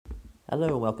Hello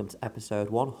and welcome to episode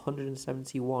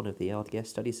 171 of the LDS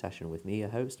study session with me, your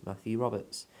host, Matthew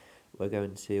Roberts. We're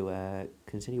going to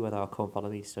continue with our Come Follow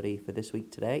Me study for this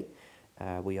week today.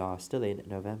 We are still in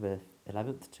November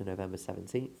 11th to November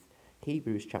 17th,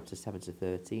 Hebrews chapter 7 to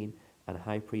 13, and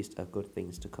High Priest of Good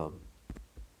Things to Come.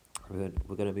 We're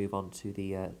going to move on to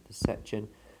the section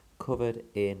covered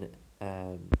in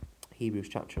Hebrews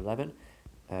chapter 11,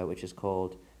 which is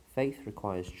called Faith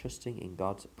Requires Trusting in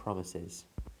God's Promises.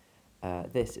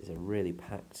 This is a really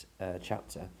packed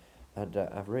chapter, and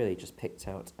I've really just picked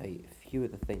out a few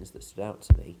of the things that stood out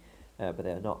to me, but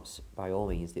they're not by all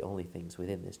means the only things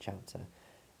within this chapter.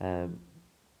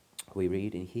 We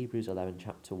read in Hebrews 11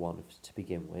 chapter 1 to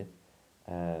begin with.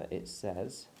 It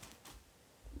says,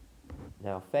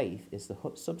 "Now faith is the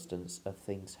substance of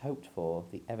things hoped for,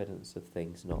 the evidence of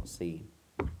things not seen."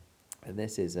 And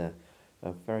this is a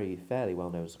fairly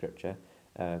well-known scripture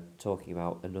talking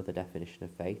about another definition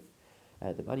of faith.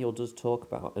 The manual does talk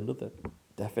about another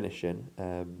definition,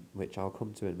 which I'll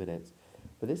come to in a minute.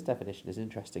 But this definition is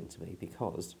interesting to me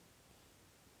because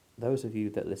those of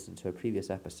you that listened to a previous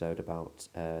episode about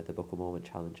the Book of Mormon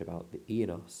challenge about the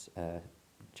Enos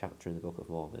chapter in the Book of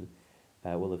Mormon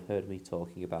will have heard me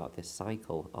talking about this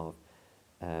cycle of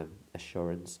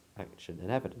assurance, action,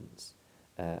 and evidence,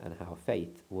 and how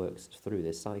faith works through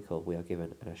this cycle. We are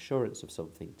given an assurance of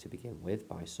something to begin with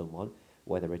by someone,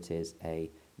 whether it is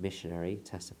a missionary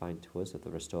testifying to us of the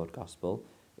restored gospel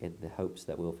in the hopes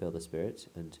that we'll feel the Spirit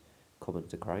and come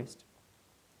unto Christ,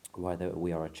 whether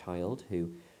we are a child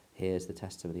who hears the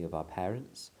testimony of our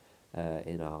parents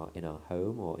in our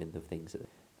home or in the things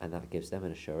and that gives them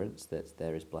an assurance that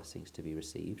there is blessings to be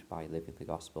received by living the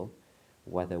gospel,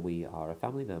 whether we are a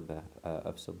family member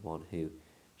of someone who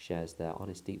shares their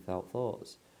honest, deep felt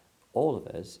thoughts. All of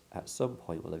us at some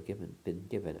point will have been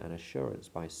given an assurance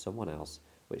by someone else,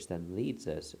 which then leads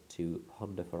us to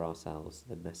ponder for ourselves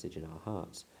the message in our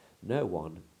hearts. No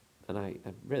one, and I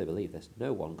really believe this,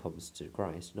 no one comes to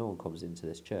Christ, no one comes into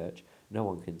this church, no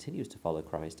one continues to follow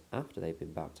Christ after they've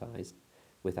been baptized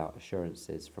without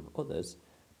assurances from others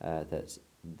that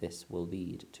this will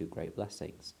lead to great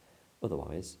blessings.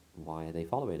 Otherwise, why are they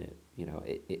following it?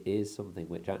 It is something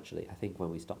which actually, I think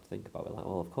when we stop to think about it, like,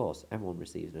 well, of course, everyone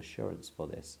receives an assurance for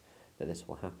this, that this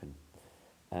will happen.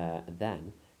 And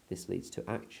then this leads to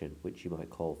action, which you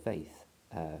might call faith.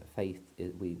 Faith,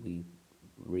 we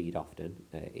read often,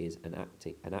 is an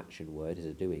action word, is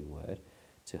a doing word.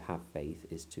 To have faith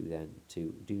is to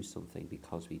do something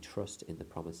because we trust in the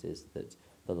promises that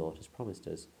the Lord has promised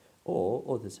us, or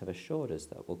others have assured us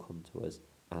that will come to us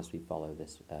as we follow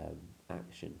this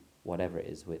action, whatever it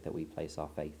is that we place our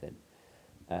faith in.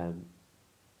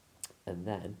 And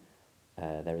then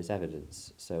there is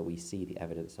evidence, so we see the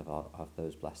evidence of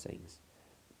those blessings.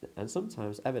 And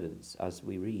sometimes evidence, as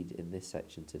we read in this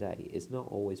section today, is not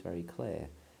always very clear.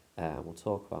 We'll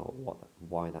talk about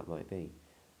why that might be.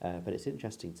 But it's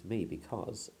interesting to me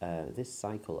because this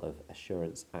cycle of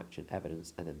assurance, action,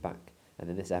 evidence, and then back, and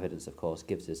then this evidence, of course,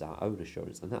 gives us our own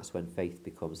assurance, and that's when faith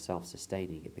becomes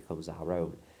self-sustaining, it becomes our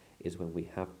own, is when we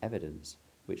have evidence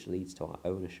which leads to our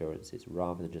own assurances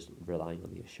rather than just relying on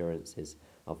the assurances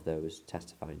of those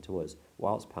testifying to us.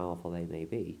 Whilst powerful they may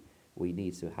be, we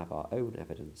need to have our own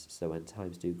evidence, so when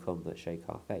times do come that shake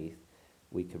our faith,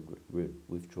 we can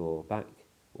withdraw back,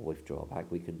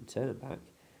 we can turn back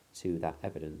to that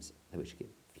evidence, which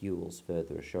fuels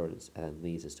further assurance and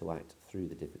leads us to act through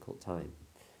the difficult time.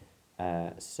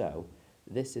 So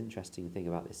this interesting thing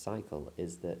about this cycle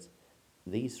is that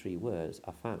these three words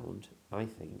are found, I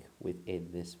think, within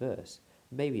this verse.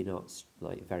 Maybe not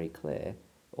like very clear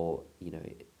or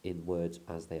in words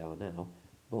as they are now,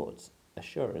 but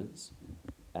assurance,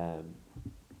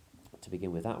 to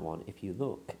begin with that one, if you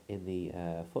look in the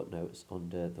footnotes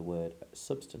under the word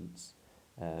substance,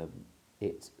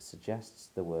 it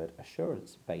suggests the word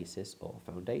assurance, basis, or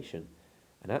foundation.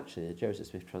 And actually, the Joseph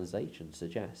Smith translation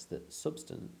suggests that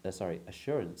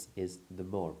assurance is the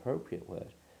more appropriate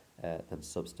word than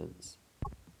substance.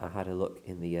 I had a look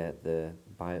in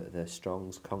the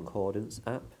Strong's Concordance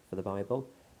app for the Bible,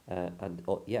 and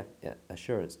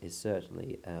assurance is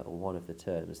certainly one of the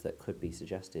terms that could be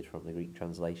suggested from the Greek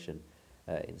translation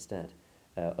instead.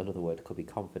 Another word could be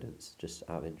confidence, just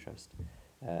out of interest.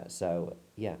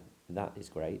 That is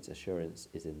great. Assurance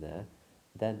is in there.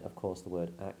 Then, of course, the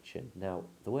word action. Now,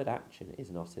 the word action is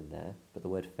not in there, but the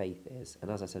word faith is. And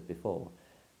as I said before,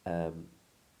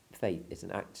 faith is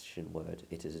an action word.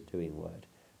 It is a doing word.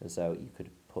 And so you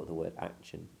could put the word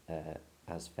action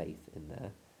as faith in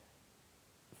there.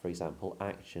 For example,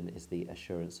 action is the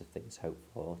assurance of things hoped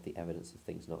for, the evidence of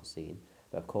things not seen.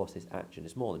 But of course, this action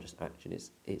is more than just action.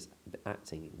 It's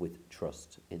acting with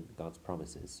trust in God's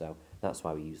promises. So that's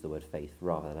why we use the word faith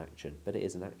rather than action. But it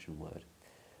is an action word.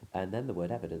 And then the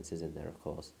word evidence is in there, of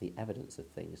course, the evidence of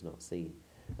things not seen.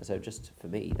 And so just for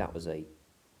me, that was a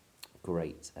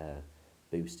great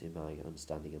boost in my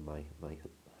understanding and my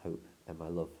hope and my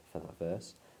love for that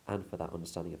verse and for that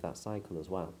understanding of that cycle as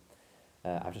well.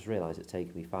 I've just realised it's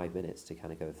taken me 5 minutes to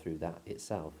kind of go through that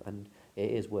itself, and it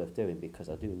is worth doing because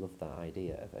I do love that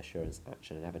idea of assurance,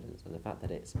 action and evidence, and the fact that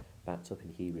it's backed up in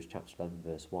Hebrews chapter 11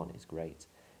 verse 1 is great.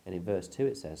 And in verse 2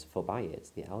 it says, "For by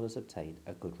it the elders obtained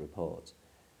a good report,"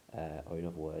 or in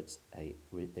other words, they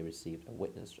received a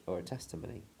witness or a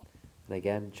testimony. And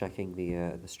again, checking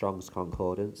the Strong's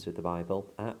Concordance with the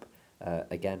Bible app,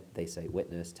 again they say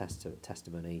witness,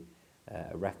 testimony,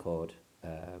 a record,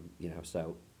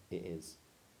 so it is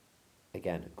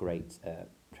again a great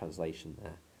translation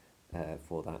there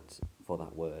for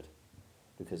that word,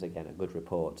 because again a good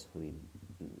report, I mean,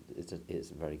 it's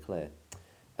very clear.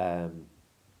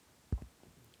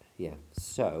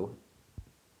 So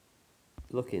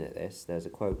looking at this, there's a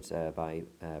quote by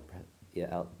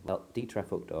Dietrich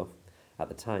Uchtdorf. At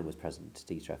the time was President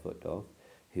Dietrich Uchtdorf,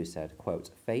 who said, quote,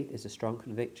 "Faith is a strong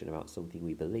conviction about something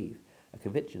we believe. A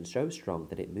conviction so strong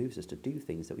that it moves us to do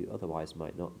things that we otherwise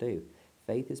might not do.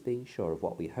 Faith is being sure of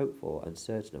what we hope for and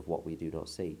certain of what we do not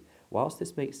see. Whilst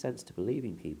this makes sense to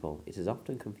believing people, it is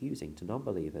often confusing to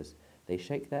non-believers. They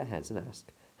shake their heads and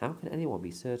ask, how can anyone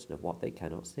be certain of what they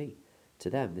cannot see? To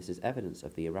them, this is evidence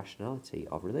of the irrationality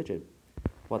of religion.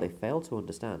 What they fail to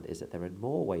understand is that there are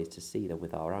more ways to see than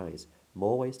with our eyes,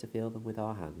 more ways to feel than with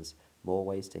our hands, more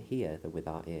ways to hear than with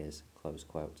our ears." Close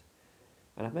quote.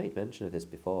 And I've made mention of this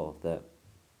before, that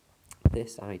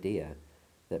this idea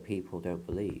that people don't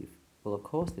believe, well, of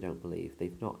course they don't believe.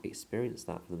 They've not experienced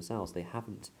that for themselves. They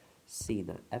haven't seen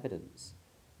that evidence.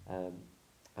 And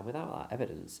without that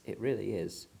evidence, it really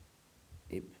is,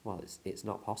 it's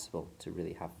not possible to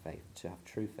really have faith, to have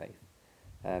true faith,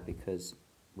 because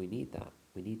we need that.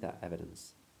 We need that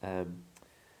evidence. And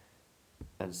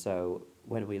so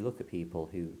when we look at people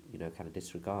who, kind of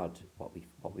disregard what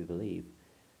we believe,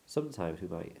 sometimes we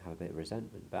might have a bit of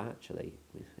resentment, but actually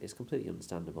it's completely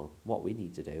understandable. What we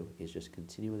need to do is just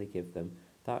continually give them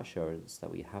that assurance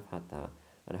that we have had that,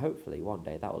 and hopefully one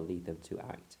day that will lead them to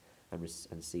act and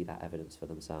see that evidence for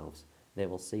themselves. They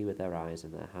will see with their eyes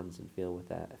and their hands and feel with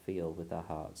their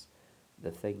hearts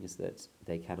the things that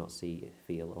they cannot see,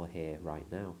 feel or hear right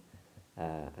now.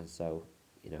 And so,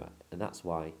 and that's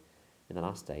why in the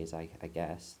last days, I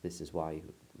guess, this is why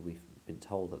we've been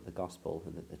told that the gospel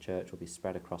and that the church will be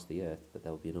spread across the earth, but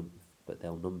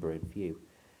they'll number in few.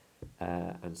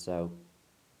 And so,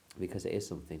 because it is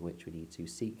something which we need to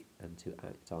seek and to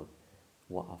act on,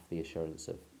 off the assurance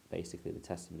of basically the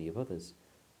testimony of others,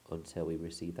 until we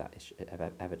receive that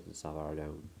evidence of our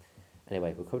own.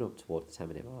 Anyway, we're coming up towards the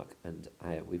 10-minute mark, and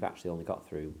we've actually only got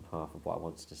through half of what I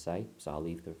wanted to say, so I'll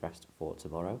leave the rest for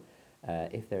tomorrow.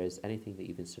 If there is anything that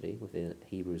you've been studying within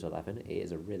Hebrews 11, it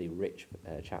is a really rich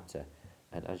chapter,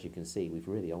 and as you can see, we've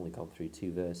really only gone through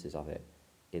 2 verses of it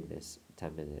in this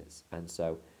 10 minutes, and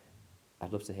so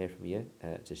I'd love to hear from you,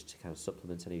 just to kind of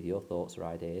supplement any of your thoughts or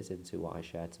ideas into what I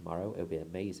share tomorrow. It would be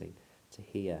amazing to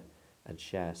hear and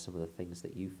share some of the things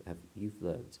that you've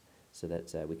learned, so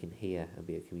that we can hear and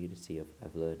be a community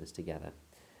of learners together.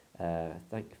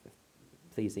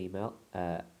 Please email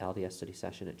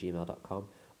ldsstudysession@gmail.com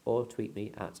or tweet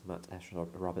me at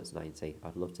matt.roberts90.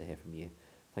 I'd love to hear from you.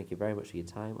 Thank you very much for your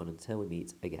time, and until we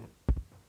meet again.